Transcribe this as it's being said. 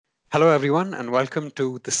Hello, everyone, and welcome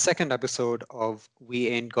to the second episode of We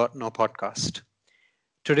Ain't Got No podcast.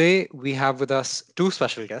 Today, we have with us two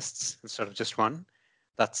special guests instead of just one.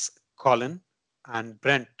 That's Colin and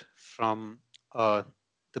Brent from the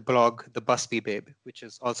blog The Busby Babe, which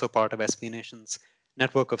is also part of SB Nation's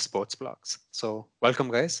network of sports blogs. So, welcome,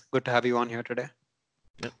 guys. Good to have you on here today.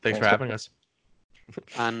 Yeah, thanks for Thanks, having us.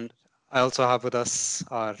 And I also have with us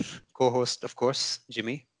our co host, of course,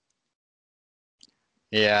 Jimmy.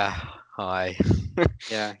 Yeah, hi.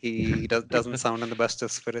 Yeah, he doesn't sound in the best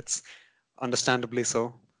of spirits, understandably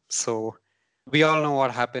so. So, we all know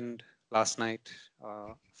what happened last night.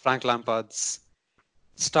 Frank Lampard's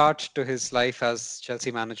start to his life as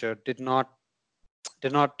Chelsea manager did not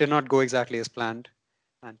go exactly as planned.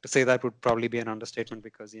 And to say that would probably be an understatement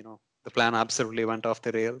because the plan absolutely went off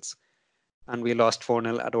the rails, and we lost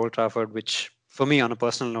 4-0 at Old Trafford, which for me, on a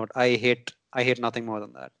personal note, I hate nothing more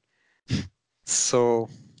than that. So,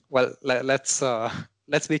 well, let's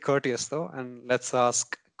be courteous though, and let's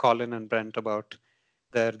ask Colin and Brent about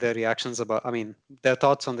their reactions about, I mean, their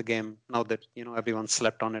thoughts on the game now that everyone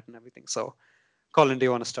slept on it and everything. So, Colin, do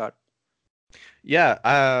you want to start? Yeah,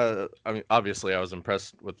 I mean, obviously, I was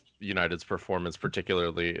impressed with United's performance,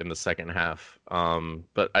 particularly in the second half.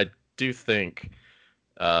 But I do think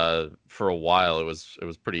for a while it was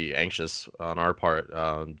pretty anxious on our part.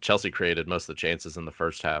 Chelsea created most of the chances in the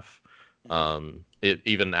first half.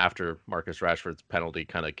 Even after Marcus Rashford's penalty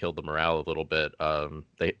kind of killed the morale a little bit.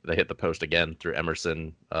 They hit the post again through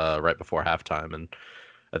Emerson right before halftime, and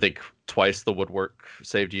I think twice the woodwork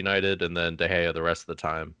saved United, and then De Gea the rest of the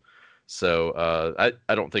time. So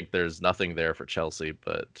I don't think there's nothing there for Chelsea,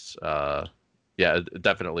 but yeah,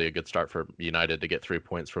 definitely a good start for United to get 3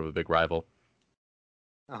 points from a big rival.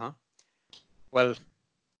 Uh-huh. Well,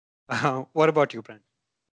 what about you, Brent?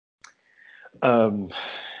 Um,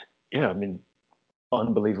 yeah, I mean,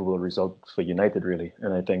 unbelievable result for United, really,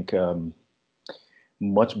 and I think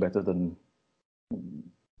much better than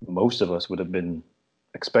most of us would have been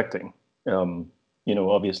expecting.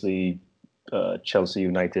 Obviously, Chelsea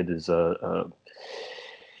United is a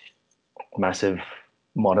massive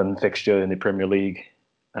modern fixture in the Premier League,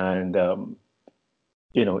 and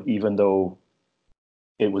even though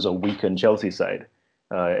it was a weakened Chelsea side.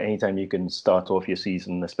 Anytime you can start off your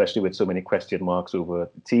season, especially with so many question marks over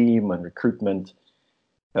the team and recruitment,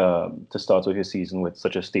 to start off your season with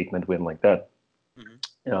such a statement win like that,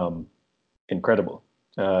 incredible.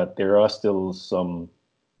 There are still some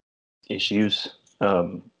issues,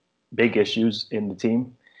 big issues in the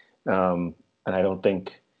team, and I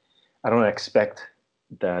don't expect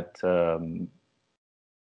that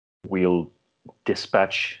we'll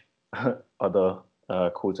dispatch other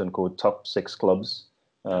quote unquote top six clubs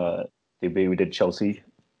the way we did Chelsea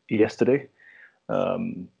yesterday.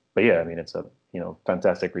 But yeah, I mean, it's a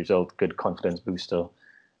fantastic result, good confidence booster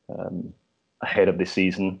ahead of the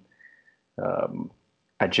season.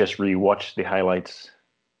 I just rewatched the highlights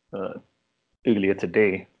earlier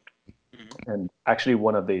today, and actually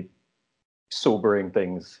one of the sobering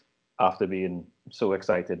things after being so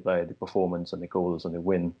excited by the performance and the goals and the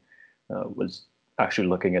win was actually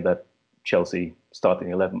looking at that Chelsea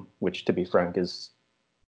starting 11, which, to be frank, is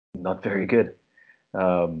not very good.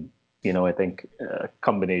 I think a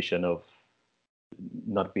combination of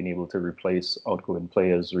not being able to replace outgoing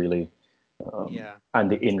players, really,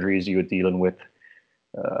 and the injuries you were dealing with,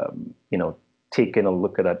 taking a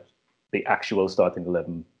look at the actual starting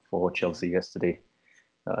 11 for Chelsea yesterday,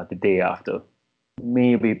 the day after,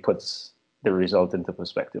 maybe puts the result into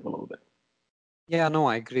perspective a little bit. Yeah, no,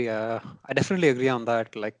 I agree. I definitely agree on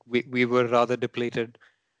that. Like we were rather depleted.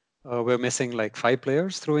 We're missing like 5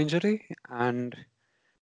 players through injury, and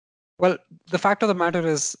well, the fact of the matter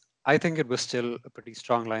is, I think it was still a pretty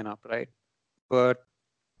strong lineup, right? But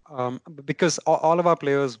because all of our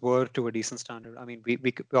players were to a decent standard. I mean,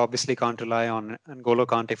 we obviously can't rely on N'Golo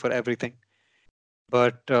Kante for everything.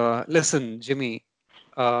 But listen, Jimmy,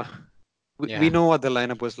 uh, we know what the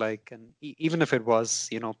lineup was like, and even if it was,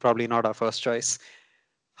 probably not our first choice,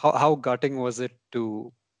 how gutting was it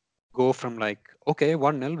to go from like, okay,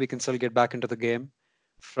 1-0, we can still get back into the game,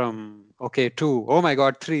 from okay, 2, oh my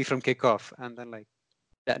God, 3 from kickoff, and then like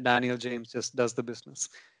Daniel James just does the business.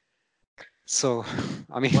 So,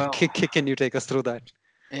 I mean, Well, can you take us through that?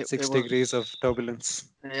 it 6 degrees of turbulence.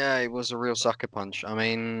 Yeah, it was a real sucker punch. I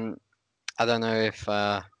mean, I don't know if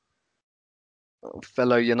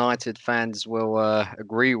fellow United fans will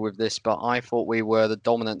agree with this, but I thought we were the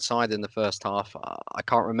dominant side in the first half. I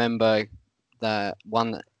can't remember that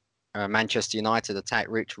one Manchester United attack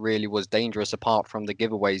which really was dangerous apart from the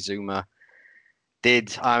giveaway Zuma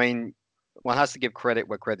did. I mean, one has to give credit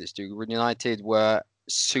where credit's due. United were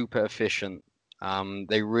super efficient.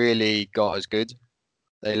 They really got us good.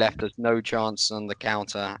 They left us no chance on the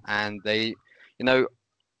counter, and they, you know,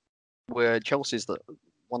 Chelsea's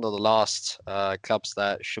one of the last clubs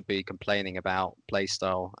that should be complaining about play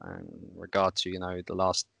style in regard to the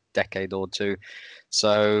last decade or two.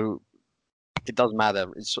 So it doesn't matter.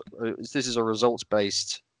 This is a results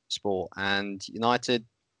based sport, and United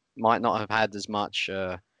might not have had as much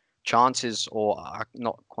chances, or I'm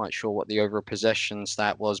not quite sure what the over possession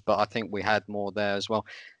stat was, but I think we had more there as well.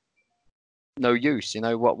 No use.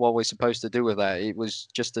 What we're supposed to do with that? It was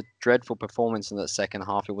just a dreadful performance in that second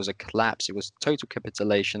half. It was a collapse. It was total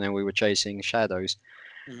capitulation, and we were chasing shadows.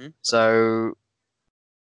 Mm-hmm. So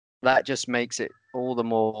that just makes it all the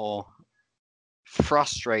more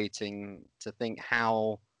frustrating to think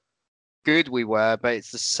how good we were, but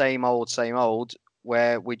it's the same old,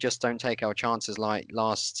 where we just don't take our chances like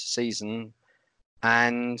last season,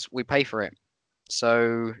 and we pay for it.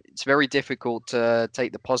 So it's very difficult to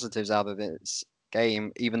take the positives out of this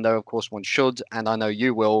game, even though, of course, one should, and I know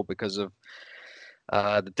you will, because of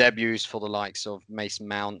the debuts for the likes of Mason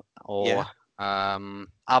Mount or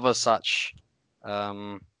other such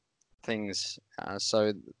things.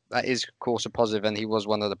 So that is, of course, a positive, and he was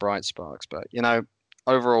one of the bright sparks. But,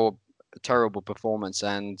 overall, a terrible performance,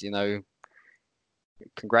 and,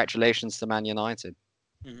 congratulations to Man United.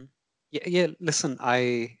 Mm-hmm. Yeah. Listen,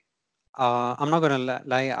 I'm not gonna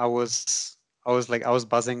lie. I was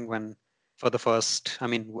buzzing when for the first. I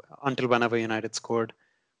mean, until whenever United scored,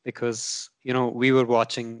 because we were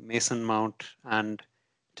watching Mason Mount and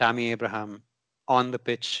Tammy Abraham on the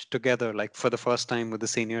pitch together, like for the first time with the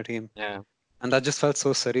senior team. Yeah. And that just felt so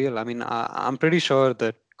surreal. I mean, I'm pretty sure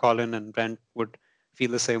that Colin and Brent would feel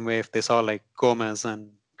the same way if they saw like Gomez and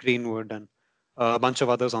Greenwood and a bunch of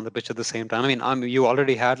others on the pitch at the same time. I mean, you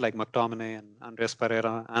already had like McTominay and Andres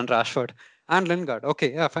Pereira and Rashford and Lingard.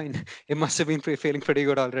 Okay, yeah, fine. It must have been feeling pretty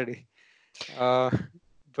good already. But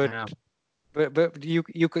Yeah. but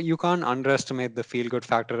you can't underestimate the feel good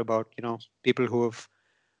factor about people who have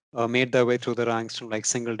made their way through the ranks from like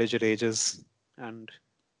single digit ages, and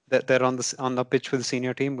they're on the pitch with the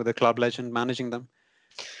senior team with a club legend managing them.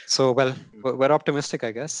 So we're optimistic,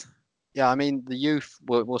 I guess. Yeah, I mean, the youth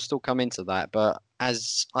will still come into that, but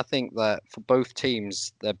as I think that for both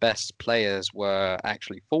teams, their best players were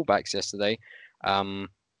actually fullbacks yesterday.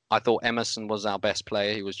 I thought Emerson was our best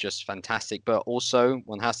player. He was just fantastic. But also,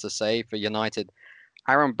 one has to say, for United,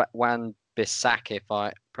 Aaron Wan-Bissaka, if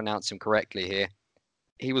I pronounce him correctly here,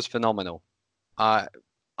 he was phenomenal. I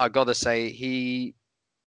got to say, he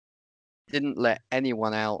didn't let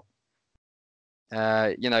anyone out.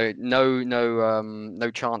 No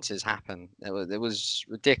chances happen. It was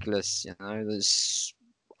ridiculous.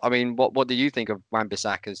 I mean, what do you think of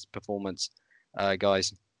Wan-Bissaka's performance,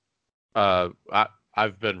 guys?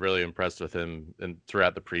 I've been really impressed with him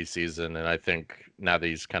throughout the preseason, and I think now that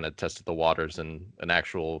he's kind of tested the waters in an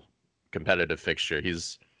actual competitive fixture,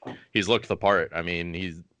 he's looked the part. I mean,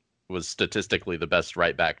 he was statistically the best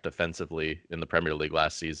right back defensively in the Premier League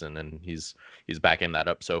last season, and he's backing that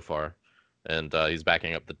up so far, and he's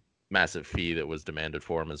backing up the massive fee that was demanded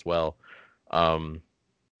for him as well. And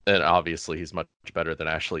obviously, he's much better than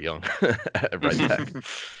Ashley Young at right back.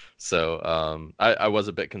 So I was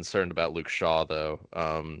a bit concerned about Luke Shaw, though.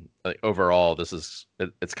 Overall,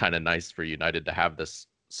 it's kind of nice for United to have this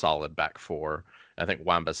solid back four. I think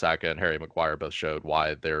Wan-Bissaka and Harry Maguire both showed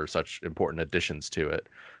why they're such important additions to it.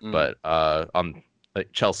 But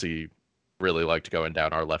Chelsea really liked going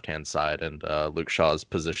down our left-hand side, and Luke Shaw's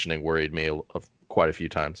positioning worried me quite a few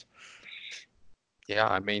times. Yeah,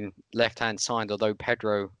 I mean, left-hand side, although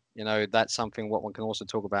Pedro, that's something what one can also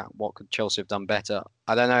talk about. What could Chelsea have done better?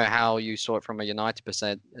 I don't know how you saw it from a United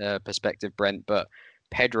perspective, Brent, but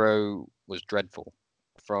Pedro was dreadful.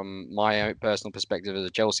 From my own personal perspective as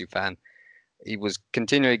a Chelsea fan, he was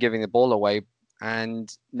continually giving the ball away,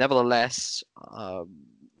 and nevertheless,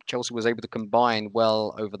 Chelsea was able to combine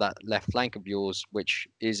well over that left flank of yours, which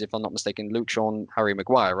is, if I'm not mistaken, Luke Shaw and Harry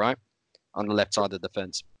Maguire, right? On the left side of the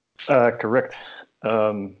defense. Correct.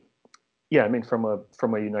 Yeah, I mean, from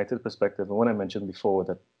a United perspective, and when I mentioned before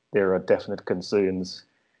that there are definite concerns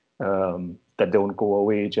that don't go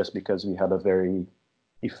away just because we had a very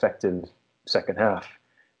effective second half.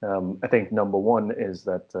 I think number one is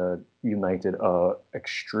that United are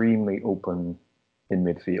extremely open in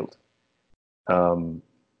midfield.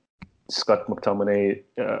 Scott McTominay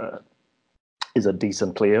is a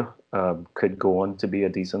decent player, could go on to be a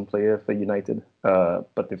decent player for United,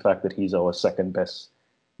 but the fact that he's our second best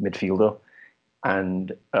midfielder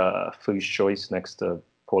and first choice next to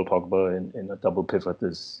Paul Pogba in a double pivot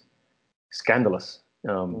is scandalous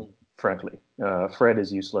frankly. Fred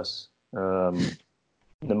is useless. Nemanja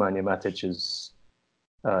Matic is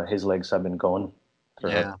his legs have been gone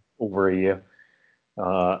for over a year.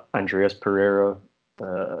 Andreas Pereira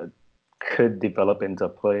could develop into a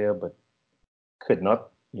player, but could not.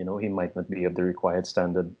 He might not be of the required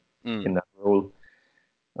standard in that role.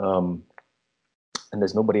 And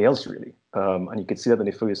there's nobody else really. And you could see that in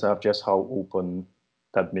the first half, just how open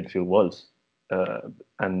that midfield was.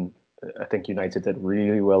 And I think United did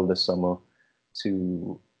really well this summer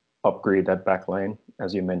to upgrade that back line.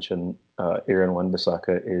 As you mentioned, Aaron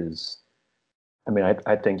Wan-Bissaka is,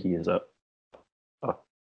 I think he is a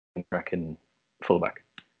cracking fullback.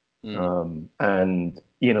 And,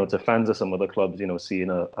 to fans of some other clubs, seeing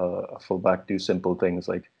a fullback do simple things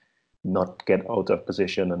like not get out of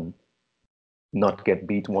position and not get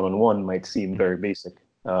beat one-on-one might seem very basic.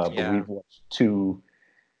 But we've watched two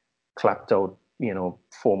clapped out,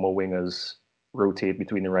 former wingers rotate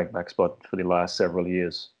between the right back spot for the last several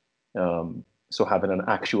years. So having an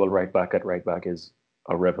actual right back at right back is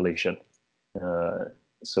a revelation.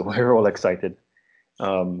 So we're all excited.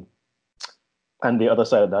 And the other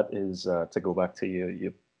side of that is, to go back to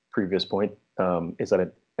your previous point, is that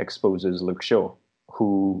it exposes Luke Shaw,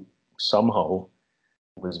 who somehow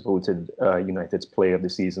was voted United's player of the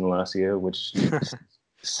season last year, which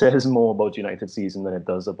says more about United's season than it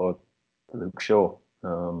does about Luke Shaw.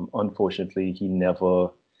 Unfortunately, he never,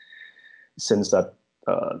 since that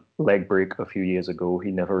leg break a few years ago, he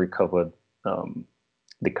never recovered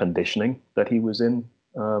the conditioning that he was in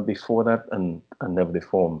before that, and never the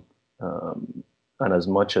form. And as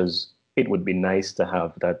much as it would be nice to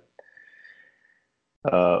have that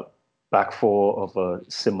back four of a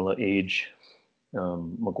similar age,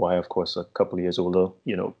 Maguire, of course, a couple of years older,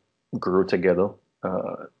 grew together.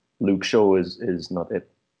 Luke Shaw is not it.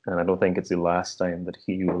 And I don't think it's the last time that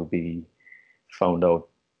he will be found out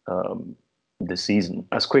this season.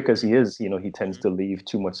 As quick as he is, he tends to leave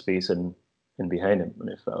too much space in behind him.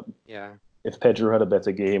 And if Pedro had a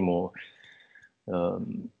better game, or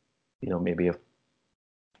maybe if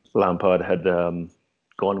Lampard had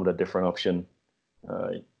gone with a different option,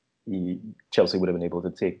 Chelsea would have been able to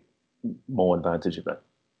take more advantage of that.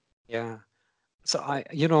 Yeah. So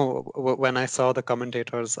when I saw the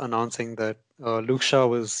commentators announcing that Luke Shaw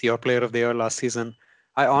was your player of the year last season,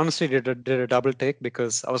 I honestly did a double take,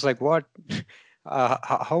 because I was like, what?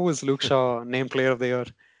 How was Luke Shaw named player of the year?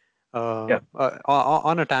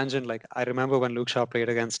 On a tangent, like, I remember when Luke Shaw played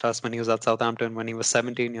against us when he was at Southampton when he was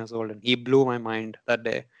 17 years old, and he blew my mind that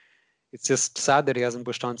day. It's just sad that he hasn't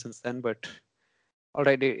pushed on since then, but all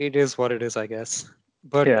right, it is what it is, I guess.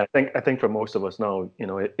 But yeah, I think for most of us now,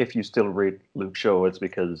 if you still rate Luke Shaw, it's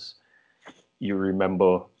because you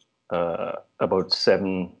remember about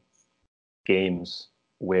 7 games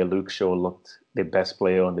where Luke Shaw looked the best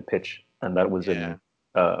player on the pitch, and that was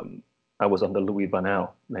I was under Louis Van Gaal,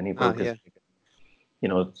 and he broke his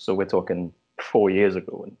leg. So we're talking 4 years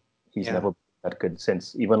ago, and he's never been that good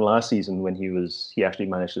since. Even last season, when he actually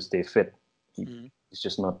managed to stay fit, he's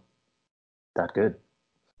just not that good.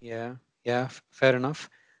 Yeah, fair enough.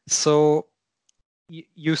 So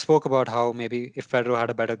you spoke about how maybe if Pedro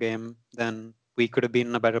had a better game, then we could have been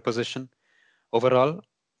in a better position overall.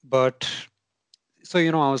 But so,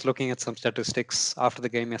 I was looking at some statistics after the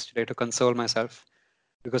game yesterday to console myself,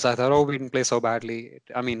 because I thought, we didn't play so badly.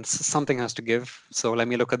 Something has to give. So let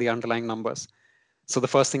me look at the underlying numbers. So the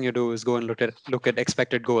first thing you do is go and look at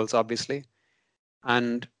expected goals, obviously.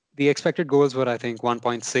 And the expected goals were, I think,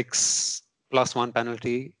 1.6 plus 1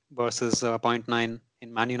 penalty versus 0.9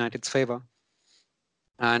 in Man United's favor.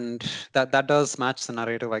 And that does match the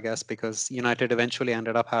narrative, I guess, because United eventually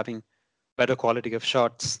ended up having better quality of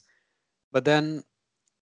shots. But then,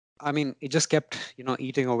 it just kept,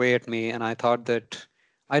 eating away at me. And I thought that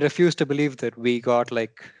I refused to believe that we got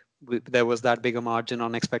there was that big a margin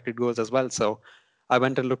on expected goals as well. So I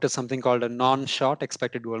went and looked at something called a non-shot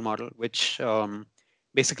expected goal model, which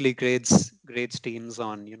basically grades teams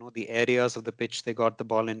on, the areas of the pitch they got the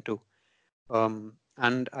ball into.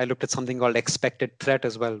 And I looked at something called expected threat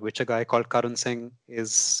as well, which a guy called Karun Singh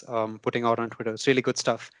is putting out on Twitter. It's really good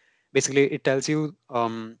stuff. Basically, it tells you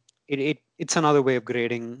it's another way of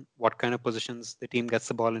grading what kind of positions the team gets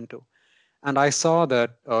the ball into. And I saw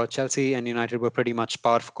that Chelsea and United were pretty much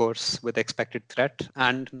par for course with expected threat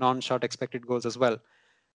and non-shot expected goals as well.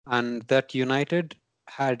 And that United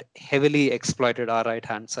had heavily exploited our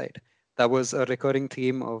right-hand side. That was a recurring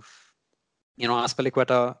theme of,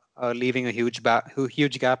 Azpilicueta leaving a huge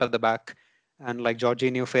gap at the back, and like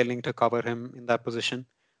Jorginho failing to cover him in that position,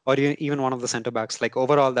 or even one of the center backs. Like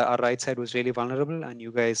overall, our right side was really vulnerable, and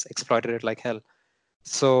you guys exploited it like hell.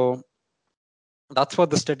 So that's what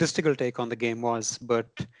the statistical take on the game was. But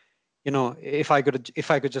if I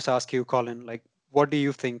could just ask you, Colin, like, what do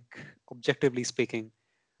you think, objectively speaking,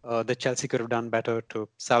 that Chelsea could have done better to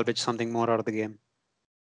salvage something more out of the game?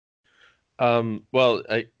 Well,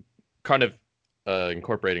 I kind of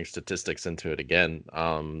incorporating statistics into it again.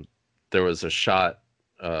 There was a shot.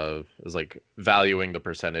 It was like valuing the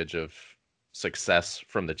percentage of success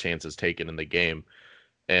from the chances taken in the game.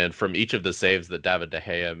 And from each of the saves that David De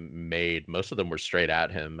Gea made, most of them were straight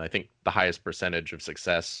at him. I think the highest percentage of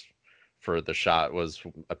success for the shot was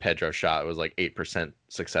a Pedro shot. It was like 8%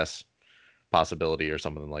 success possibility or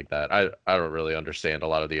something like that. I don't really understand a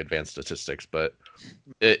lot of the advanced statistics, but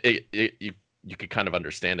you could kind of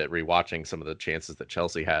understand it rewatching some of the chances that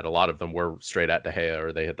Chelsea had. A lot of them were straight at De Gea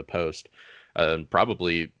or they hit the post.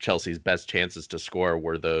 Probably Chelsea's best chances to score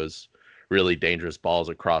were those really dangerous balls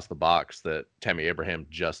across the box that Tammy Abraham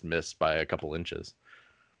just missed by a couple inches.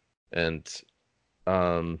 And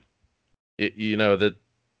that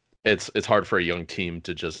it's hard for a young team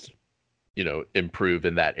to just improve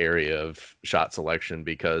in that area of shot selection,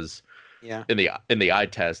 because in the eye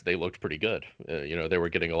test they looked pretty good. They were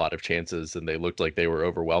getting a lot of chances and they looked like they were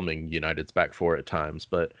overwhelming United's back four at times,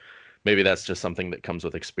 but maybe that's just something that comes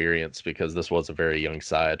with experience, because this was a very young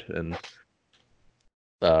side. And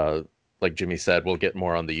like Jimmy said, we'll get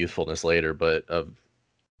more on the youthfulness later, but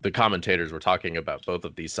the commentators were talking about both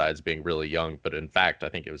of these sides being really young, but in fact I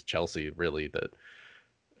think it was Chelsea really that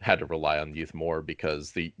had to rely on youth more,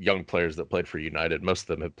 because the young players that played for United, most of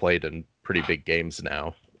them have played in pretty big games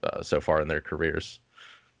now so far in their careers.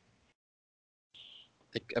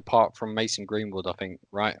 Apart from Mason Greenwood, I think,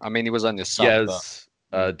 right? I mean, he was only a sub. Yes,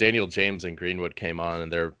 Daniel James and Greenwood came on,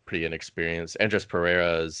 and they're pretty inexperienced. Andres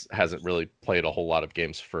Pereira hasn't really played a whole lot of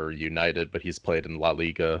games for United, but he's played in La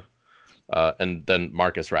Liga. And then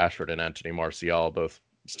Marcus Rashford and Anthony Martial, both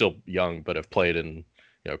still young, but have played in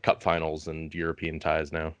cup finals and European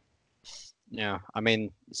ties now. Yeah, I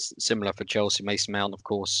mean, similar for Chelsea. Mason Mount, of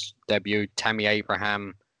course, debut. Tammy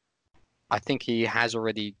Abraham, I think he has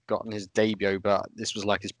already gotten his debut, but this was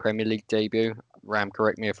like his Premier League debut. Ram,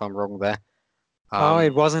 correct me if I'm wrong there.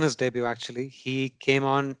 It wasn't his debut, actually. He came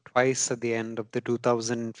on twice at the end of the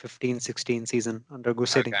 2015-16 season under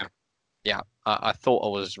Gus Hiddink. Okay. Yeah, I thought I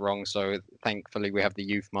was wrong, so thankfully we have the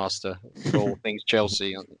youth master for all things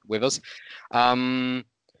Chelsea with us.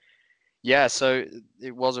 Yeah, so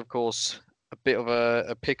it was, of course, a bit of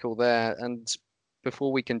a pickle there. And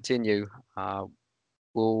before we continue,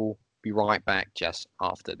 we'll be right back just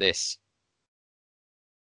after this.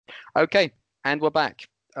 Okay, and we're back.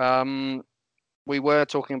 We were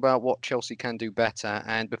talking about what Chelsea can do better.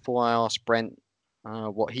 And before I ask Brent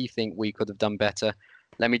what he think we could have done better,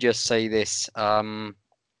 let me just say this. I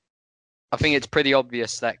think it's pretty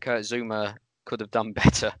obvious that Kurt Zouma could have done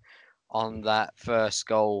better on that first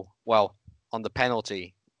goal. Well, on the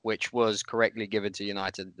penalty, which was correctly given to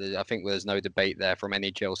United. I think there's no debate there from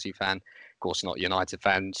any Chelsea fan. Of course, not United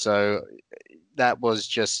fan. So that was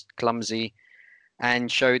just clumsy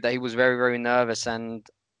and showed that he was very, very nervous. And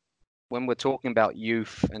when we're talking about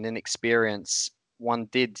youth and inexperience, one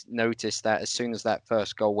did notice that as soon as that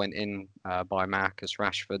first goal went in by Marcus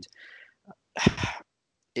Rashford,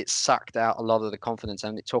 it sucked out a lot of the confidence,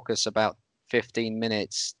 and it took us about 15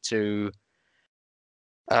 minutes to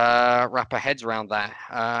wrap our heads around that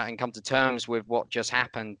and come to terms with what just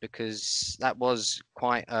happened, because that was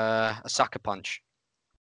quite a sucker punch.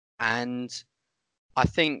 And I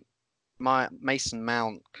think Mason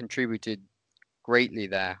Mount contributed greatly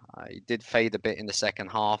there. He did fade a bit in the second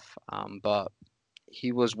half, but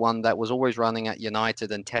he was one that was always running at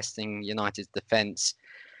United and testing United's defence,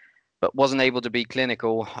 but wasn't able to be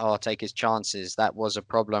clinical or take his chances. That was a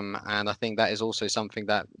problem, and I think that is also something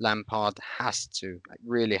that Lampard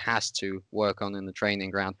really has to work on in the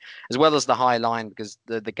training ground, as well as the high line, because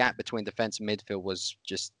the gap between defence and midfield was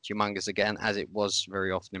just humongous again, as it was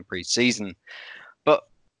very often in pre-season. But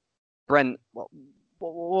Brent, what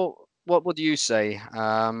would you say?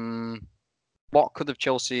 What could have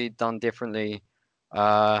Chelsea done differently?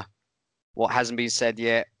 What hasn't been said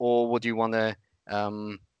yet, or would you want to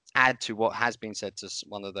add to what has been said to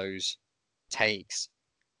one of those takes?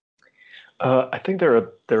 I think there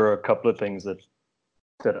are a couple of things that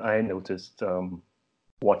I noticed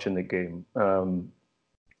watching the game,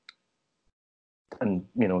 and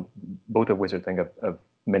both of which I think I've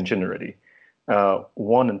mentioned already.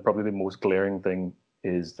 One, and probably the most glaring thing,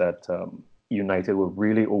 is that United were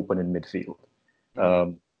really open in midfield,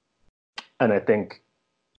 and I think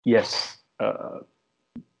yes,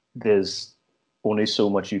 there's only so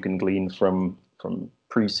much you can glean from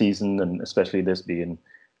pre-season, and especially this being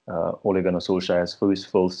Ole Gunnar Solskjaer's first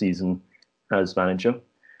full season as manager.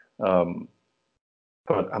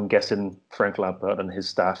 But I'm guessing Frank Lampard and his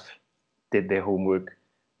staff did their homework.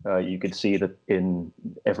 You could see that in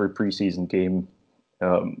every preseason game,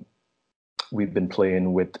 we've been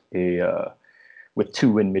playing with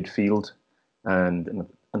two in midfield and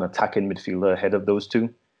an attacking midfielder ahead of those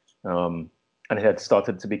two. And it had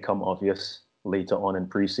started to become obvious later on in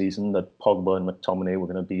preseason that Pogba and McTominay were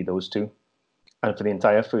going to be those two. And for the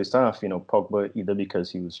entire first half, Pogba, either because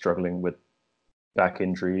he was struggling with back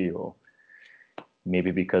injury or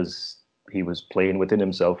maybe because he was playing within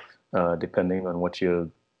himself, depending on what your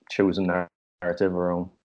chosen narrative around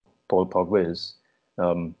Paul Pogba is,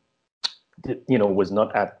 was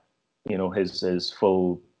not at, his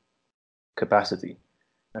full capacity.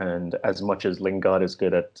 And as much as Lingard is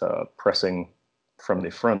good at pressing from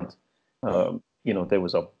the front, there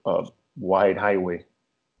was a wide highway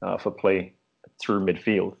for play through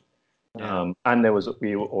midfield. Yeah. And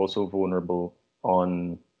we were also vulnerable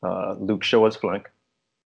on Luke Shaw's flank.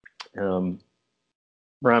 Ram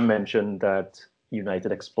mentioned that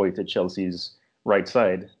United exploited Chelsea's right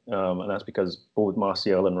side, and that's because both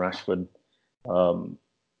Martial and Rashford,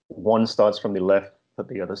 one starts from the left, but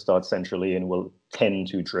the other starts centrally and will tend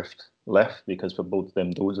to drift left because for both of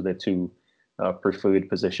them, those are their two preferred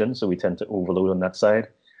positions. So we tend to overload on that side.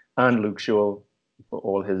 And Luke Shaw, for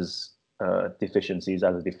all his deficiencies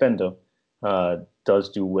as a defender, does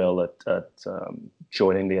do well at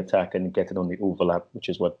joining the attack and getting on the overlap, which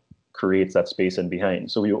is what creates that space in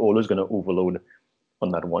behind. So you're always going to overload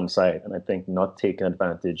on that one side. And I think not taking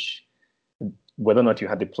advantage, whether or not you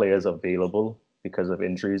had the players available because of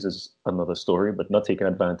injuries is another story, but not taking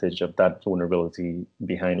advantage of that vulnerability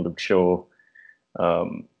behind Luke Shaw,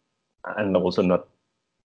 and also not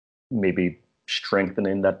maybe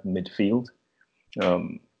strengthening that midfield.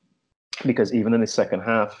 Because even in the second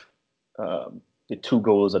half, the two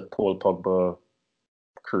goals that Paul Pogba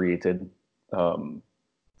created,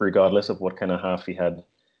 regardless of what kind of half he had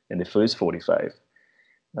in the first 45,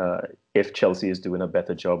 if Chelsea is doing a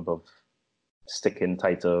better job of sticking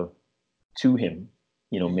tighter to him,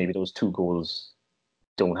 maybe those two goals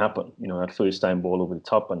don't happen. That first time ball over the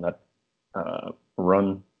top and that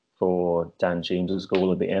run for Dan James's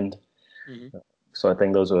goal at the end. Mm-hmm. So I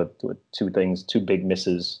think those are two things, two big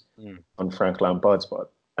misses on Frank Lampard's part.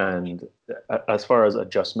 And as far as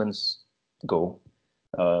adjustments go,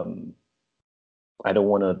 I don't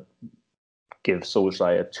want to give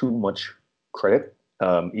Solskjaer too much credit,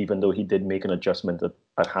 even though he did make an adjustment at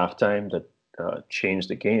halftime that changed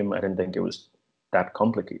the game. I didn't think it was that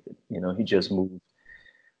complicated. He just moved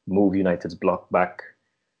United's block back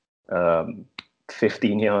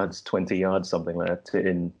 15 yards, 20 yards, something like that,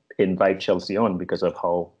 to invite Chelsea on because of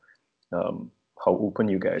how open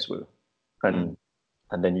you guys were. And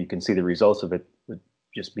then you can see the results of it with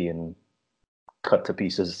just being cut to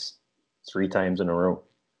pieces 3 times in a row.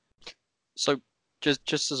 So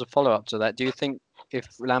just as a follow-up to that, do you think if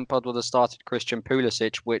Lampard would have started Christian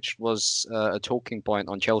Pulisic, which was a talking point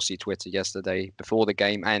on Chelsea Twitter yesterday before the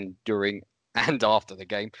game and during and after the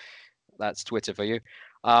game, that's Twitter for you,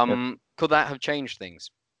 could that have changed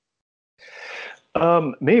things?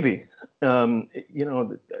 Maybe. In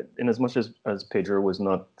as much as Pedro was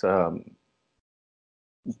not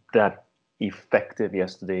that effective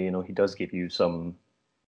yesterday, he does give you some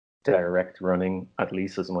direct running, at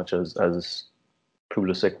least as much as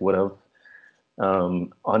Pulisic would have.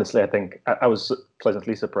 Honestly, I think I was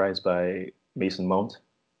pleasantly surprised by Mason Mount,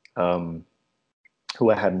 who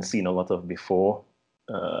I hadn't seen a lot of before.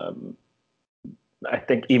 I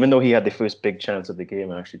think even though he had the first big chance of the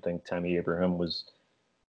game, I actually think Tammy Abraham was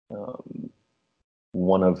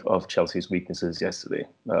one of Chelsea's weaknesses yesterday.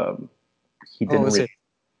 He didn't really.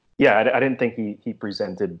 Yeah, I didn't think he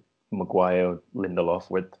presented Maguire,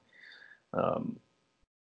 Lindelof with a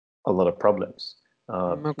lot of problems.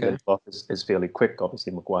 Okay. Lindelof is fairly quick.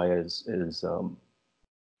 Obviously, Maguire is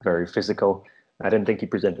very physical. I didn't think he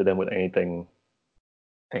presented them with anything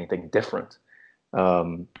different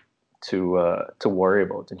to worry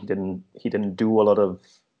about. And he didn't do a lot of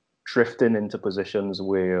drifting into positions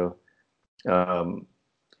where,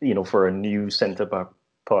 for a new centre back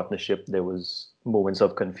partnership, there was moments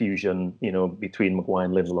of confusion, between Maguire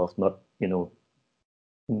and Lindelof, not,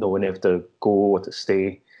 knowing if to go or to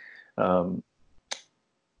stay.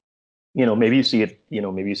 Maybe you see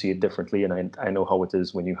it differently, and I know how it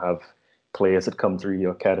is when you have players that come through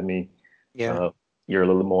your academy. Yeah. You're a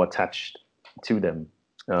little more attached to them.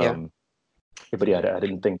 But yeah, I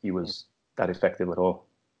didn't think he was that effective at all.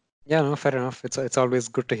 Yeah, no, fair enough. It's always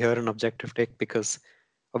good to hear an objective take because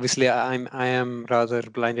obviously I am rather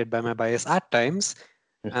blinded by my bias at times,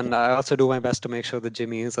 and I also do my best to make sure that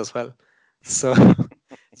Jimmy is as well. So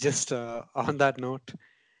just on that note,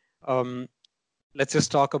 um, let's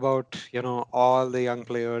just talk about all the young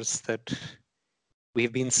players that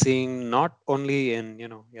we've been seeing, not only in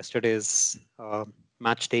yesterday's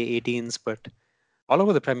match day 18s, but all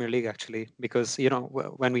over the Premier League actually. Because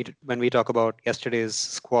when we talk about yesterday's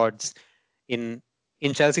squads in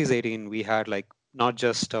Chelsea's 18, we had like not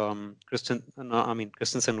just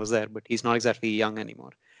Christensen was there, but he's not exactly young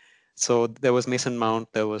anymore. So there was Mason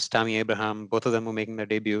Mount, there was Tammy Abraham, both of them were making their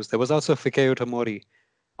debuts. There was also Fikayo Tomori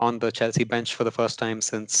on the Chelsea bench for the first time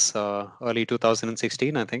since early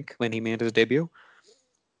 2016, I think, when he made his debut.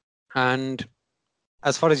 And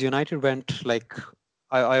as far as United went, like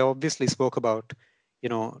I obviously spoke about,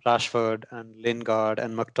 Rashford and Lingard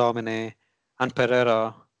and McTominay and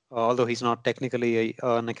Pereira, although he's not technically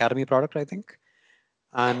an academy product, I think.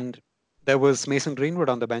 And there was Mason Greenwood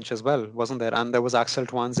on the bench as well, wasn't there? And there was Axel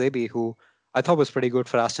Tuanzebe, who I thought was pretty good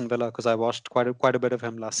for Aston Villa because I watched quite a bit of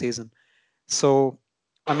him last season. So,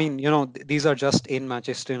 I mean, these are just in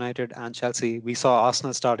Manchester United and Chelsea. We saw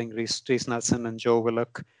Arsenal starting Reece Nelson and Joe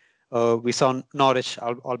Willock. We saw Norwich,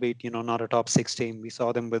 albeit not a top six team. We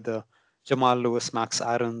saw them with the Jamal Lewis, Max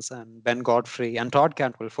Aarons, and Ben Godfrey and Todd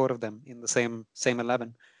Cantwell, four of them in the same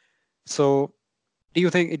 11. So, do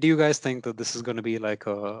you guys think that this is going to be like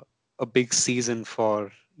a big season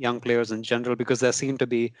for young players in general? Because there seem to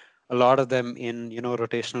be a lot of them in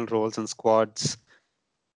rotational roles and squads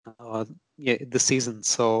this season.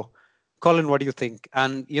 So, Colin, what do you think?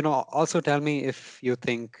 And also tell me if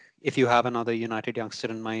you have another United youngster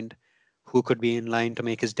in mind who could be in line to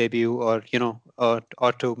make his debut, or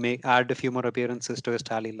or to add a few more appearances to his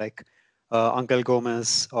tally, like Uncle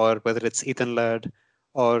Gomez, or whether it's Ethan Laird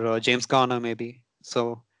or James Garner, maybe.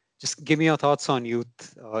 So, just give me your thoughts on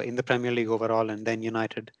youth in the Premier League overall, and then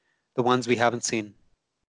United, the ones we haven't seen.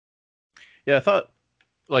 Yeah, I thought,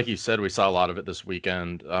 like you said, we saw a lot of it this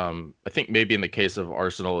weekend. I think maybe in the case of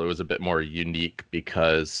Arsenal, it was a bit more unique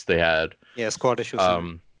because they had squad issues.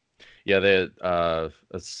 They had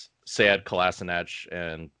Sead Kolasinac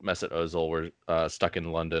and Mesut Ozil were stuck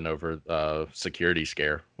in London over security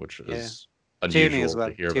scare, which is unusual Tierney as well.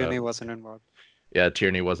 to hear Tierney about. wasn't involved. Yeah,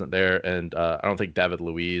 Tierney wasn't there, and I don't think David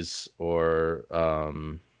Luiz or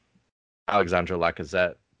Alexandre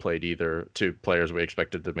Lacazette played either. Two players we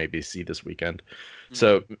expected to maybe see this weekend. Mm-hmm.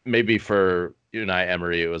 So maybe for Unai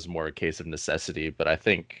Emery, it was more a case of necessity, but I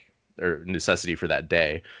think, or necessity for that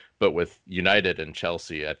day. But with United and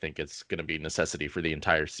Chelsea, I think it's going to be necessity for the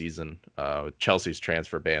entire season. Chelsea's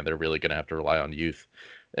transfer ban, they're really going to have to rely on youth.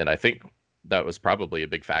 And I think that was probably a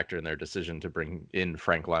big factor in their decision to bring in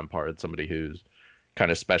Frank Lampard, somebody who's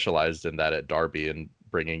kind of specialized in that at Derby, and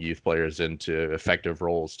bringing youth players into effective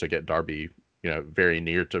roles to get Derby, very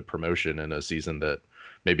near to promotion in a season that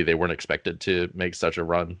maybe they weren't expected to make such a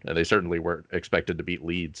run, and they certainly weren't expected to beat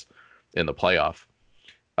Leeds in the playoff.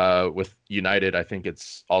 With United, I think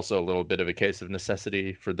it's also a little bit of a case of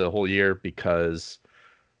necessity for the whole year, because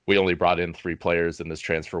we only brought in 3 players in this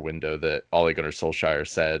transfer window that Ole Gunnar Solskjaer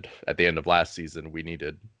said at the end of last season we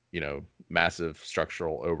needed, massive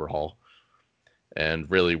structural overhaul. And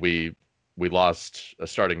really, we lost a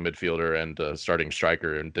starting midfielder and a starting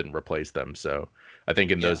striker and didn't replace them. So I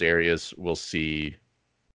think in those areas we'll see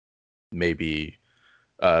maybe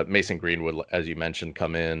Mason Greenwood, as you mentioned,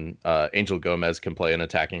 come in. Angel Gomez can play an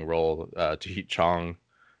attacking role. Tahith Chong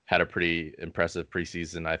had a pretty impressive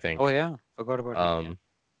preseason, I think. Oh yeah, forgot about him.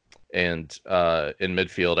 And in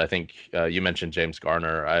midfield, I think you mentioned James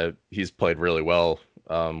Garner. He's played really well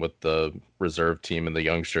with the reserve team and the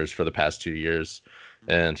youngsters for the past 2 years,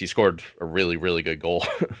 and he scored a really, really good goal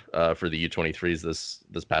for the U23s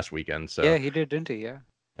this past weekend. So yeah, he did, didn't he? Yeah.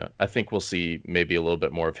 I think we'll see maybe a little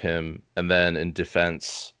bit more of him. And then in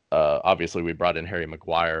defense, obviously we brought in Harry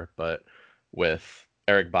Maguire, but with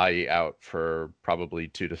Eric Bailly out for probably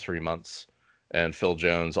 2 to 3 months, and Phil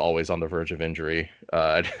Jones always on the verge of injury,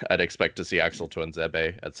 I'd expect to see Axel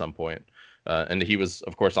Tuanzebe at some point. And he was,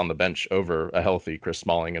 of course, on the bench over a healthy Chris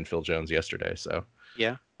Smalling and Phil Jones yesterday. So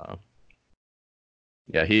yeah,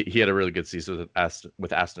 he had a really good season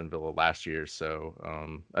with Aston Villa last year. So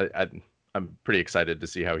I'm pretty excited to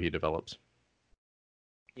see how he develops.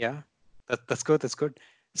 Yeah, that's good. That's good.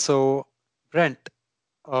 So Brent,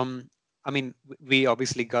 I mean, we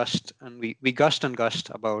obviously gushed and we gushed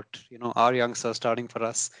about our youngsters starting for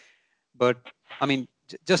us, but I mean,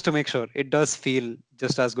 just to make sure, it does feel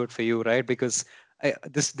just as good for you, right? Because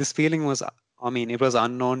this feeling was, I mean, it was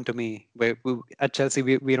unknown to me. At Chelsea,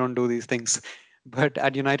 we don't do these things, but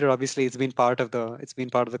at United, obviously, it's been part of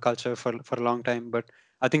the culture for a long time. But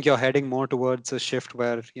I think you're heading more towards a shift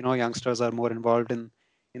where youngsters are more involved in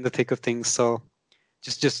the thick of things. So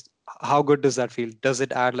just how good does that feel? Does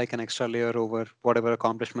it add like an extra layer over whatever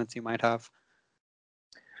accomplishments you might have?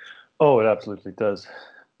 Oh, it absolutely does.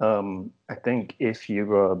 I think if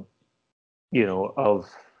you of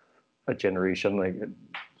a generation like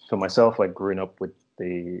for myself, like growing up with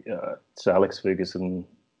the Sir Alex Ferguson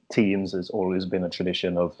teams, has always been a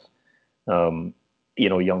tradition of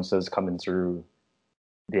youngsters coming through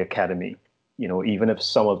the academy. Even if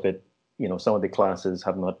some of it, some of the classes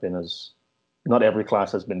have not been not every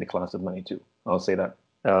class has been the class of '92. I'll say that.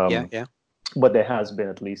 Yeah. But there has been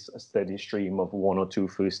at least a steady stream of one or two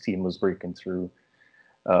first teamers breaking through,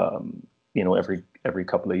 every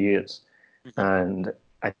couple of years. And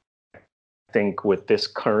I think with this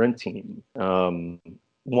current team,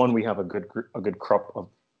 one, we have a good crop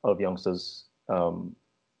of youngsters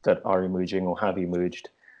that are emerging or have emerged,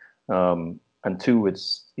 and two,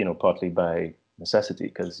 it's partly by necessity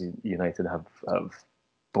because United have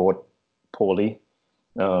bought poorly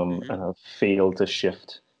and have failed to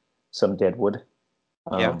shift some deadwood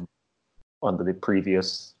under the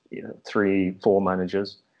previous 3-4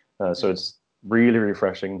 managers. So it's really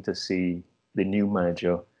refreshing to see the new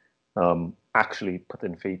manager actually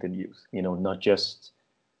putting faith in youth. Not just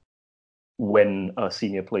when a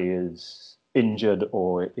senior player is injured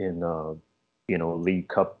or in League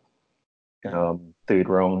Cup third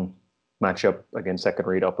round matchup against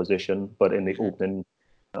second-rate opposition, but in the opening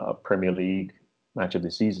Premier League match of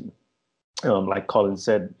the season. Like Colin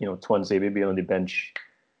said, Tuanzebe being on the bench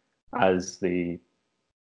as the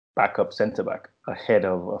backup centre-back ahead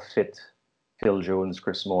of a fit Phil Jones,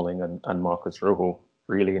 Chris Smalling, and Marcus Rojo,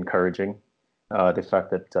 really encouraging. The fact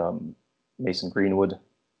that Mason Greenwood,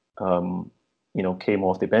 came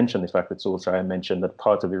off the bench, and the fact that Solskjaer mentioned that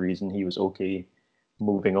part of the reason he was okay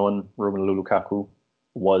moving on Romelu Lukaku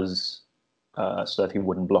was so that he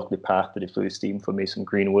wouldn't block the path to the first team for Mason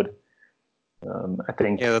Greenwood. I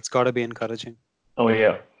think. Yeah, that's got to be encouraging. Oh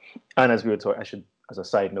yeah, and as we were talking, as a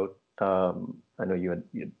side note, I know you had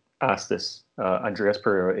asked this. Andreas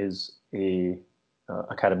Pereira is a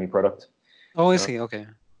academy product. Oh, is he? Okay.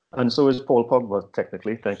 And so is Paul Pogba,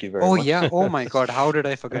 technically. Thank you very much. Oh yeah. Oh my God, how did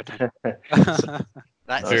I forget him?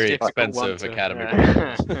 That's very expensive academy.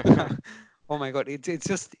 Oh my God,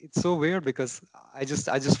 it's so weird because I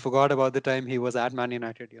just forgot about the time he was at Man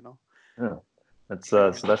United. Yeah.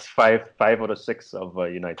 So that's five out of 6 of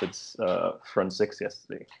United's front 6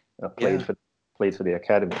 yesterday played for the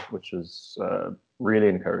academy, which was really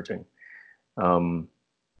encouraging. And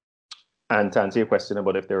to answer your question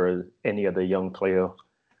about if there are any other young player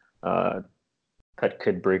that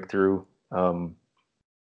could break through,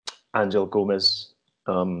 Angel Gomez,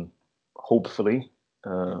 hopefully,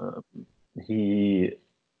 he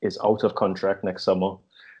is out of contract next summer.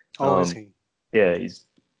 Oh, is he? Yeah,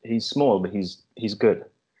 he's small, but he's good,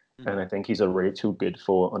 and I think he's already too good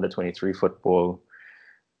for under-23 football.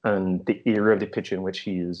 And the area of the pitch in which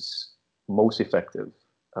he is most effective,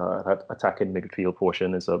 that attacking midfield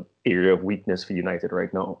portion, is an area of weakness for United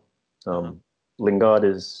right now. Lingard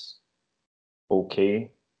is okay,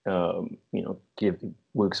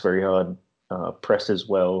 works very hard, presses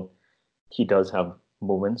well. He does have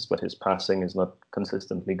moments, but his passing is not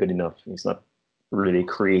consistently good enough. He's not really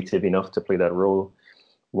creative enough to play that role.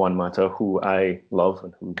 Juan Mata, who I love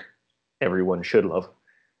and who everyone should love,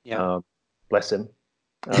 bless him,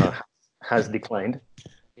 has declined.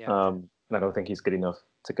 And I don't think he's good enough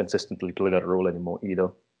to consistently play that role anymore either.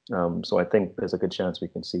 So I think there's a good chance we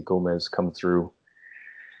can see Gomez come through.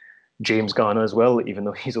 James Garner as well, even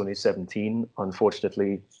though he's only 17.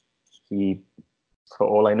 Unfortunately, he, for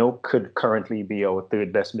all I know, could currently be our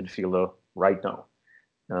third best midfielder right now.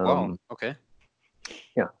 Wow. Okay.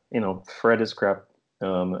 Yeah, Fred is crap,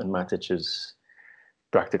 and Matic is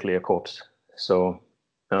practically a corpse. So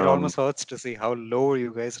it almost hurts to see how low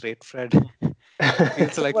you guys rate Fred.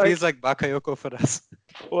 feels like Bakayoko for us.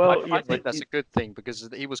 Well, I think that's a good thing because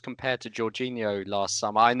he was compared to Jorginho last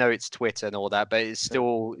summer. I know it's Twitter and all that, but it's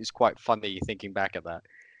still it's quite funny thinking back at that.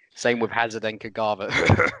 Same with Hazard and Kagawa.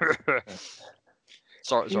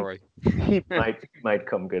 Sorry. He might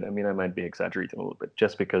come good. I mean, I might be exaggerating a little bit,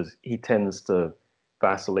 just because he tends to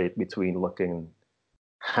vacillate between looking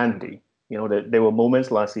handy. There were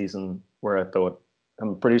moments last season where I thought,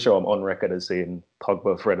 I'm pretty sure I'm on record as saying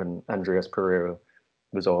Pogba, Fred, and Andreas Pereira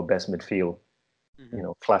was our best midfield.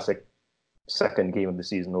 Classic second game of the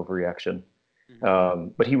season overreaction.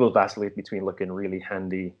 But he will vacillate between looking really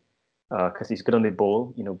handy because he's good on the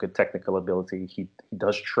ball, good technical ability. He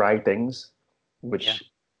does try things, which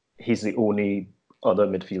he's the only other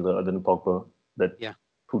midfielder other than Pogba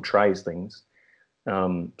who tries things.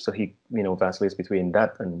 So he, vacillates between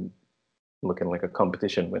that and looking like a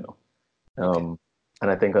competition winner. And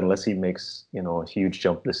I think unless he makes, a huge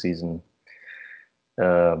jump this season,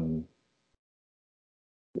 um,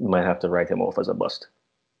 might have to write him off as a bust.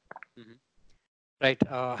 Right.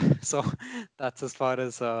 So that's as far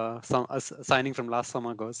as signing from last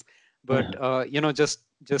summer goes. But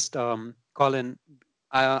Colin,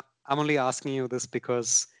 I'm only asking you this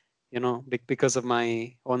because because of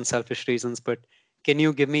my own selfish reasons. But can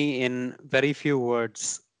you give me in very few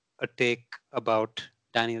words a take about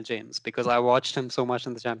Daniel James? Because I watched him so much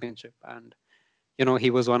in the championship, and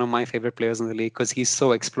he was one of my favorite players in the league because he's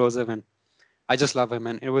so explosive, and I just love him.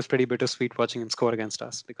 And it was pretty bittersweet watching him score against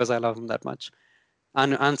us because I love him that much.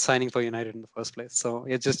 And signing for United in the first place. So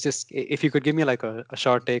it's just if you could give me like a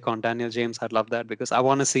short take on Daniel James, I'd love that because I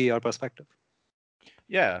want to see your perspective.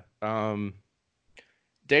 Yeah.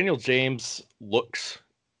 Daniel James looks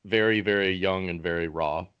very, very young and very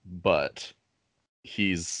raw, but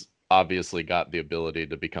he's obviously got the ability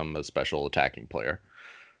to become a special attacking player.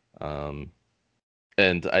 And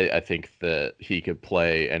I think that he could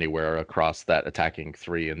play anywhere across that attacking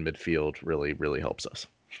three in midfield really, really helps us.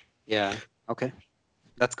 Yeah. Okay.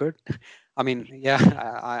 That's good. I mean, yeah,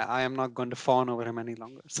 I am not going to fawn over him any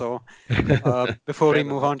longer. So before we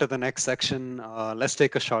move on to the next section, let's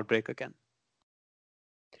take a short break again.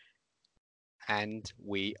 And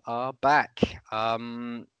we are back.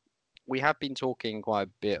 We have been talking quite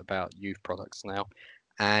a bit about youth products now.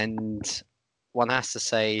 And one has to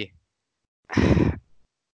say,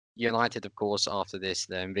 United, of course, after this,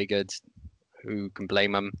 they're embiggered. Who can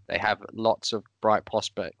blame them? They have lots of bright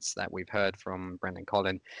prospects that we've heard from Brendan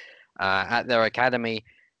Collin at their academy.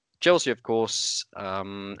 Chelsea, of course,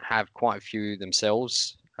 have quite a few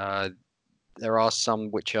themselves. There are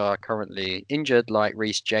some which are currently injured, like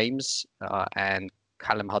Reece James and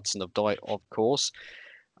Callum Hudson-Odoi, of course.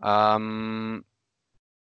 Lampard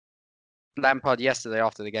yesterday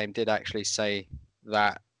after the game did actually say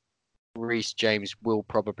that Reece James will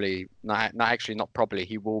probably,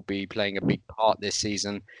 he will be playing a big part this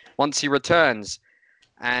season once he returns.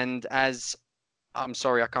 And as I'm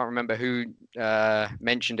sorry, I can't remember who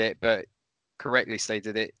mentioned it, but correctly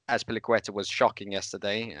stated it. Azpilicueta was shocking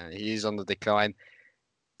yesterday. He is on the decline.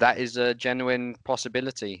 That is a genuine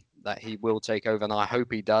possibility that he will take over, and I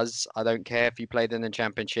hope he does. I don't care if he played in the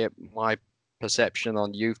championship. My perception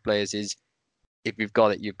on youth players is if you've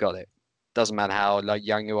got it, you've got it. Doesn't matter how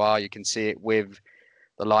young you are. You can see it with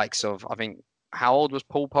the likes of, I think, how old was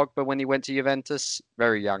Paul Pogba when he went to Juventus?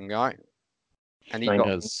 Very young, right? And he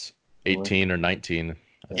was 18 or 19.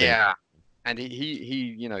 Yeah. And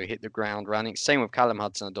he hit the ground running. Same with Callum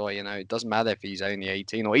Hudson-Odoi. It doesn't matter if he's only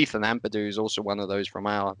 18, or Ethan Ampadu is also one of those from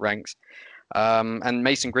our ranks. And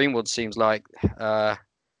Mason Greenwood seems like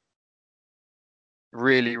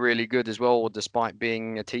really, really good as well, despite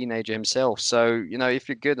being a teenager himself. So, if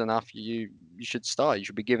you're good enough, you should start. You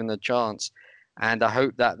should be given a chance. And I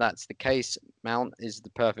hope that that's the case. Mount is the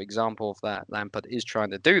perfect example of that. Lampard is trying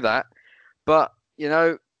to do that. But,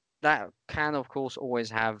 that can, of course, always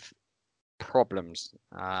have problems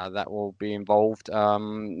that will be involved,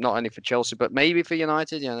 not only for Chelsea, but maybe for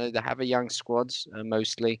United. They have a young squad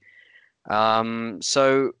mostly.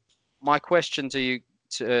 So my question to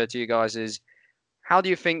you guys is, how do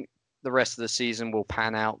you think the rest of the season will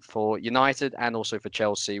pan out for United and also for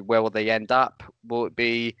Chelsea? Where will they end up? Will it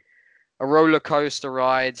be a roller coaster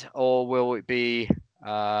ride, or will it be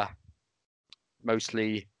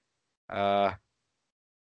mostly a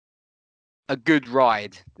good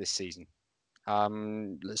ride this season?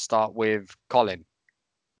 Let's start with Colin.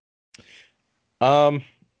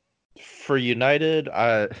 For United,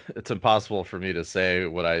 it's impossible for me to say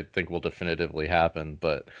what I think will definitively happen,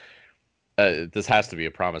 but this has to be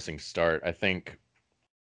a promising start. I think,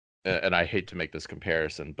 and I hate to make this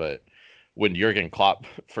comparison, but when Jurgen Klopp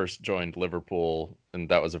first joined Liverpool, and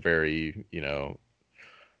that was a very,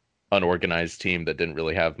 unorganized team that didn't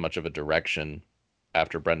really have much of a direction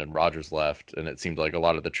after Brendan Rodgers left, and it seemed like a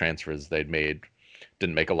lot of the transfers they'd made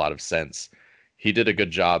didn't make a lot of sense. He did a good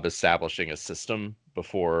job establishing a system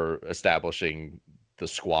before establishing the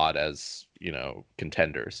squad as,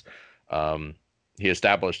 contenders. He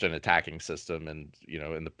established an attacking system, and,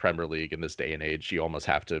 in the Premier League in this day and age, you almost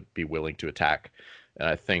have to be willing to attack. And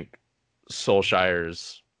I think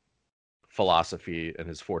Solskjaer's philosophy and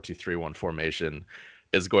his 4-2-3-1 formation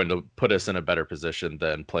is going to put us in a better position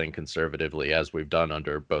than playing conservatively, as we've done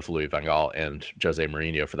under both Louis van Gaal and Jose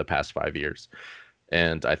Mourinho for the past 5 years.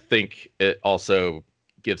 And I think it also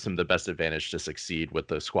gives him the best advantage to succeed with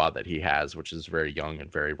the squad that he has, which is very young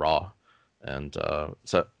and very raw. And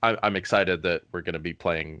so I'm excited that we're going to be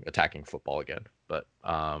playing attacking football again, but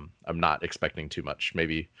I'm not expecting too much.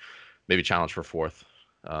 Maybe challenge for fourth.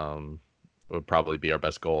 would probably be our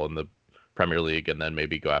best goal in the Premier League, and then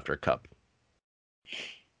maybe go after a cup.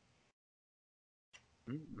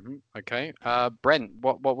 Mm-hmm. Okay. Brent,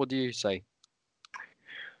 what would you say?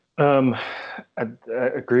 I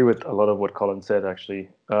agree with a lot of what Colin said, actually.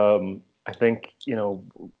 I think,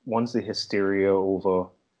 once the hysteria over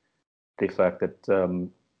the fact that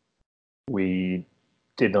we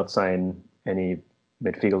did not sign any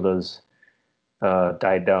midfielders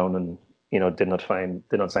died down, and did not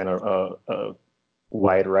sign a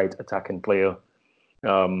wide right attacking player.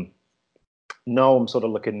 Now I'm sort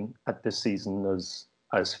of looking at this season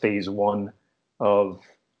as phase one of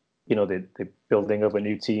the building of a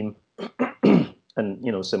new team,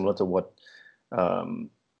 and similar to what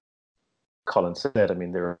Colin said. I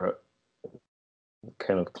mean, there are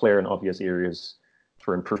kind of clear and obvious areas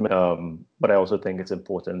for improvement, but I also think it's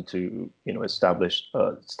important to establish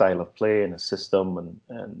a style of play and a system,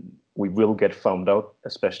 and we will get found out,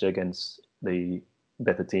 especially against the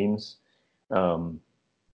better teams.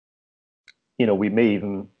 We may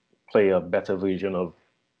even play a better version of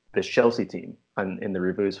this Chelsea team, and in the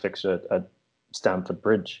reverse fixture at Stamford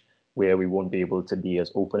Bridge, where we won't be able to be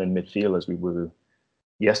as open in midfield as we were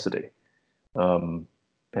yesterday.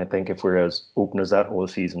 I think if we're as open as that all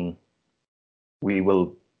season, we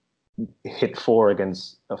will hit 4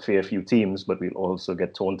 against a fair few teams, but we'll also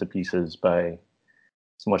get torn to pieces by,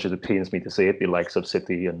 as much as it pains me to say it, the likes of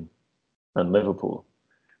City and Liverpool.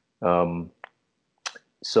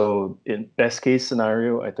 So in best case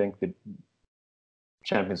scenario, I think the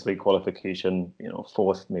Champions League qualification,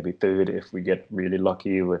 4th, maybe 3rd, if we get really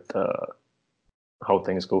lucky with how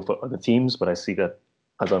things go for other teams, but I see that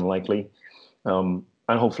as unlikely. And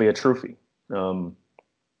hopefully a trophy,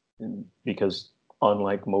 because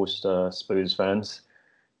unlike most Spurs fans,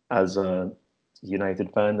 as a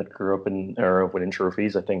United fan that grew up in an era of winning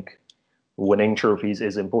trophies, I think winning trophies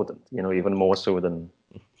is important, even more so than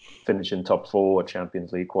finishing top 4 or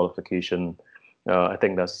Champions League qualification. I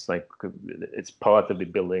think that's it's part of the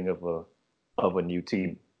building of a new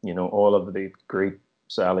team. All of the great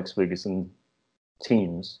Sir Alex Ferguson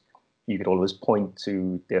teams, you could always point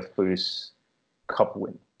to their first cup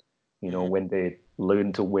win. When they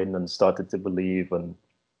learned to win and started to believe, and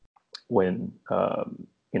when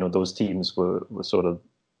those teams were sort of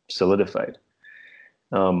solidified.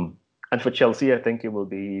 And for Chelsea, I think it will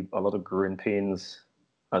be a lot of growing pains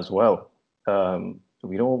as well.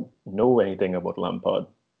 We don't know anything about Lampard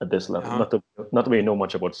at this level. Not that we know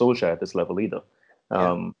much about Solskjaer at this level either.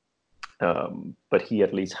 But he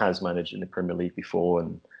at least has managed in the Premier League before,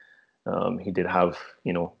 and he did have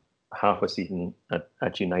half a season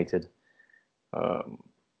at United.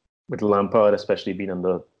 With Lampard, especially being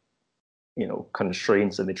under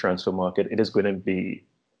constraints in the transfer market, it is going to be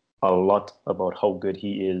a lot about how good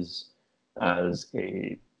he is as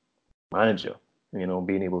a manager.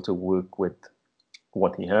 Being able to work with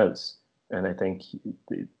what he has, and I think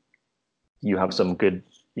you have some good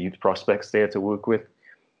youth prospects there to work with.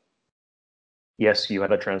 Yes, you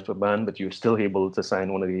had a transfer ban, but you're still able to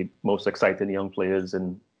sign one of the most exciting young players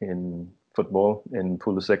in football, in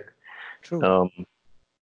Pulisic. True.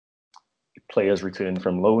 Players returning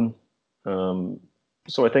from loan.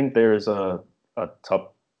 So I think there's a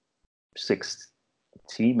top 6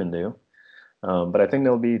 team in there. But I think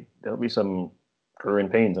there'll be some growing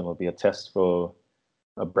pains, and it'll be a test for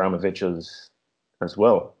Abramovich as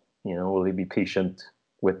well. Will he be patient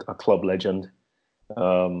with a club legend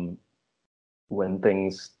when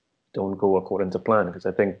things don't go according to plan? Because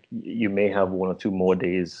I think you may have 1 or 2 more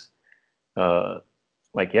days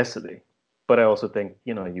like yesterday. But I also think,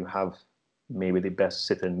 you have maybe the best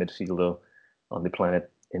sitting midfielder on the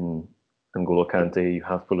planet in N'Golo Kante. You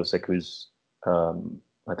have Pulisic, who's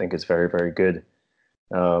I think is very, very good.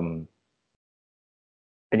 And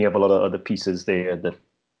you have a lot of other pieces there that,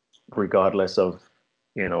 regardless of,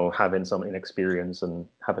 having some inexperience and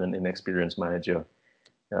having an inexperienced manager,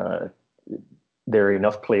 there are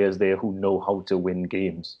enough players there who know how to win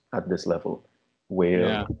games at this level,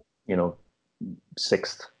 where,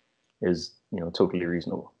 6th is, totally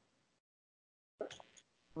reasonable.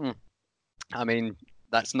 I mean,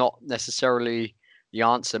 that's not necessarily the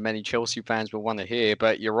answer many Chelsea fans will want to hear,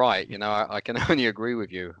 but you're right. I can only agree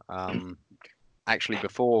with you. Actually,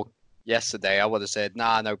 before yesterday, I would have said,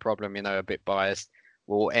 no problem, a bit biased.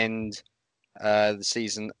 We'll end the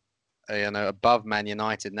season, above Man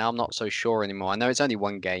United. Now I'm not so sure anymore. I know it's only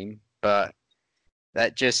 1 game, but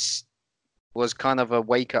that just was kind of a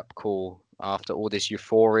wake-up call after all this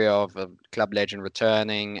euphoria of a club legend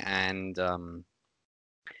returning, and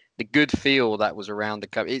the good feel that was around the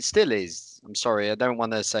club. It still is. I'm sorry, I don't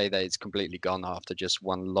want to say that it's completely gone after just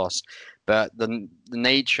one loss, but the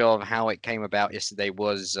nature of how it came about yesterday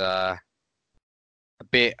was a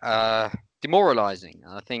bit demoralising.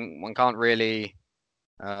 I think one can't really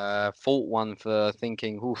fault one for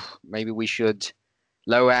thinking, oof, maybe we should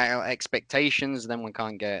lower our expectations. Then one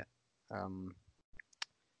can't get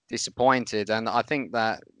disappointed, and I think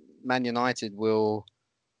that Man United will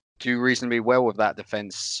do reasonably well with that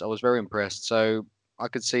defense. I was very impressed. So I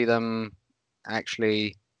could see them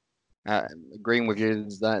actually agreeing with you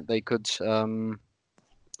that they could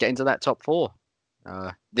get into that top four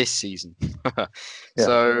this season.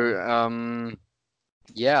 So,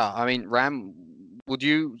 yeah, I mean, Ram, would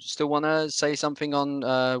you still want to say something on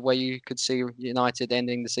where you could see United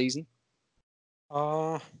ending the season?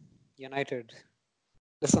 United.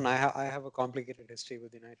 Listen, I have a complicated history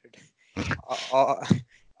with United.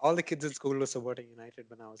 All the kids in school were supporting United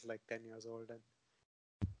when I was like 10 years old,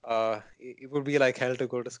 and it would be like hell to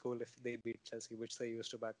go to school if they beat Chelsea, which they used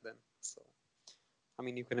to back then. So, I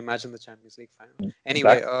mean, you can imagine the Champions League final.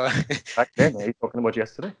 Anyway, back then, are you talking about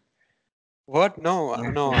yesterday? What? No.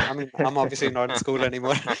 I mean, I'm obviously not in school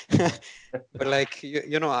anymore. But like,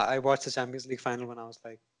 you know, I watched the Champions League final when I was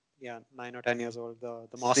like, 9 or 10 years old. The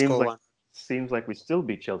Moscow one. Seems like we still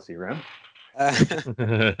beat Chelsea, Ram.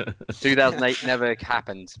 2008 never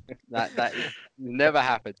happened. That never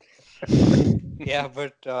happened. Yeah,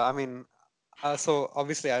 but I mean, so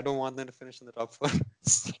obviously I don't want them to finish in the top four.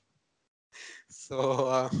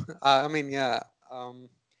 So I mean, yeah.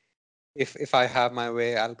 If I have my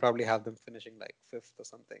way, I'll probably have them finishing like 5th or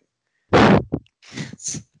something.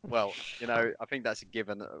 Well, you know, I think that's a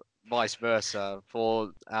given. Vice versa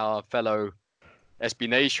for our fellow SB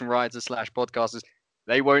Nation writers / podcasters.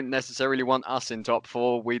 They won't necessarily want us in top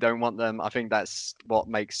four. We don't want them. I think that's what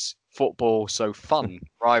makes football so fun.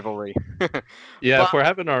 Rivalry. Yeah, if we're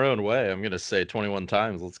having our own way, I'm going to say 21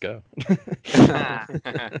 times. Let's go.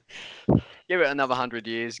 Give it another 100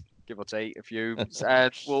 years, give or take a few.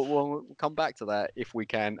 We'll come back to that if we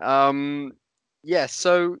can. Yeah,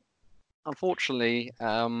 so unfortunately,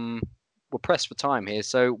 we're pressed for time here.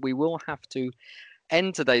 So we will have to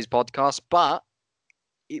end today's podcast. But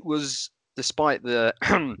it was, despite the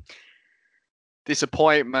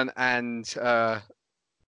disappointment and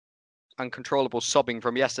uncontrollable sobbing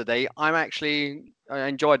from yesterday, I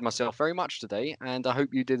enjoyed myself very much today, and I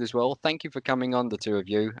hope you did as well. Thank you for coming on, the two of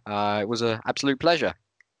you. It was an absolute pleasure.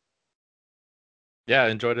 Yeah, I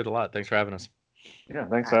enjoyed it a lot. Thanks for having us. Yeah,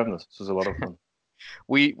 thanks for having us. This was a lot of fun.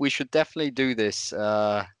 We should definitely do this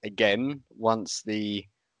again once the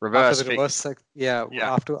reverse. After the reverse, yeah.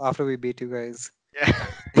 After we beat you guys. Yeah.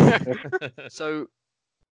 So,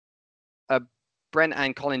 Brent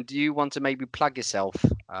and Colin, do you want to maybe plug yourself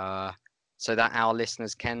so that our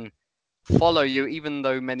listeners can follow you, even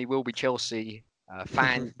though many will be Chelsea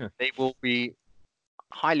fans? They will be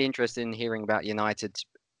highly interested in hearing about United,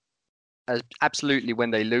 absolutely,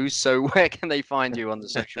 when they lose. So where can they find you on the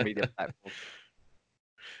social media platform?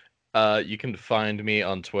 You can find me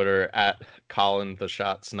on Twitter at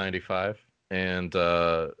ColinTheShots95 and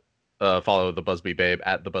follow the Busby Babe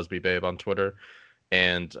at the Busby Babe on Twitter.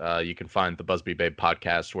 And you can find the Busby Babe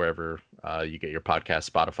podcast wherever you get your podcast,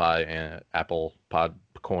 Spotify, and Apple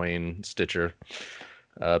Podcoin, Stitcher.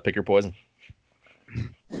 Pick your poison.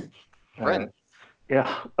 Brent.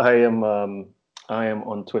 Yeah, I am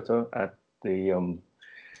on Twitter at the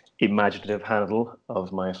imaginative handle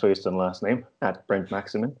of my first and last name, at Brent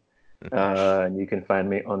Maximin. And you can find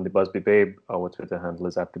me on the Busby Babe. Our Twitter handle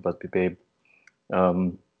is at the Busby Babe.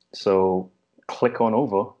 So click on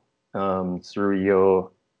over through your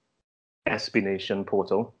SB Nation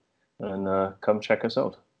portal and come check us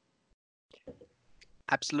out.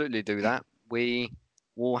 Absolutely do that. We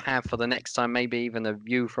will have for the next time maybe even a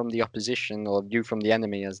view from the opposition or a view from the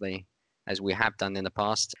enemy as we have done in the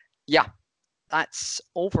past. Yeah, that's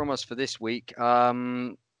all from us for this week.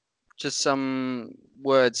 Just some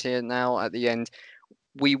words here now at the end.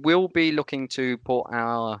 We will be looking to put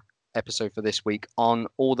our episode for this week on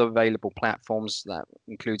all the available platforms. That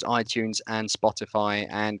includes iTunes and Spotify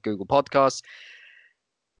and Google Podcasts.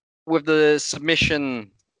 With the submission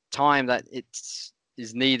time that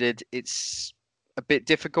is needed, it's a bit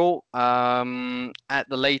difficult. At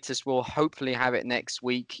the latest, we'll hopefully have it next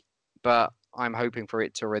week, but I'm hoping for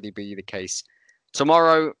it to already be the case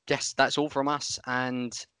tomorrow. Yes, that's all from us,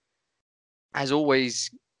 and as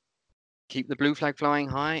always, keep the blue flag flying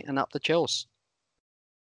high and up the Chels.